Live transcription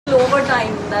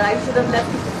time that I should have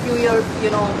left a few years,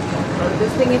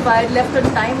 this thing, if I had left on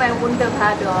time, I wouldn't have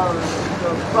had a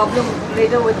problem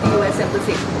later with the US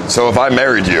Embassy. So if I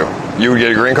married you, you would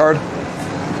get a green card?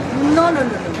 No,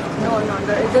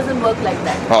 it doesn't work like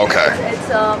that. Okay.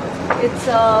 It's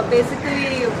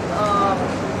basically,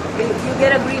 you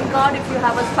get a green card if you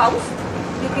have a spouse.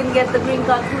 You can get the green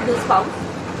card through the spouse.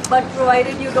 But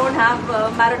provided you don't have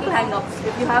marital hang-ups.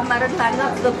 If you have marital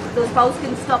hang-ups, the spouse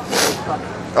can stop the green card.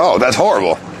 Oh, that's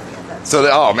horrible. So,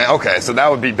 oh man, okay, so that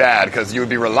would be bad because you would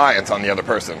be reliant on the other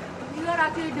person. You are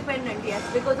actually dependent, yes.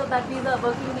 Because of that visa,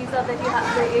 working visa that you have,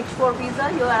 the H4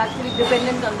 visa, you are actually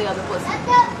dependent on the other person.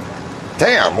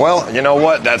 Damn, well, you know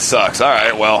what? That sucks. All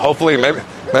right, well, hopefully, maybe.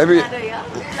 Matter, yeah?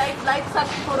 Life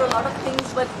sucks for a lot of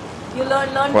things, but you learn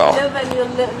to live and you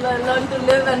learn to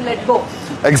live and let go.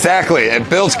 Exactly, it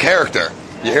builds character.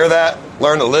 You hear that?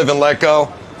 Learn to live and let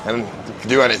go and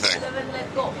do anything. Live and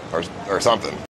let go. Or something.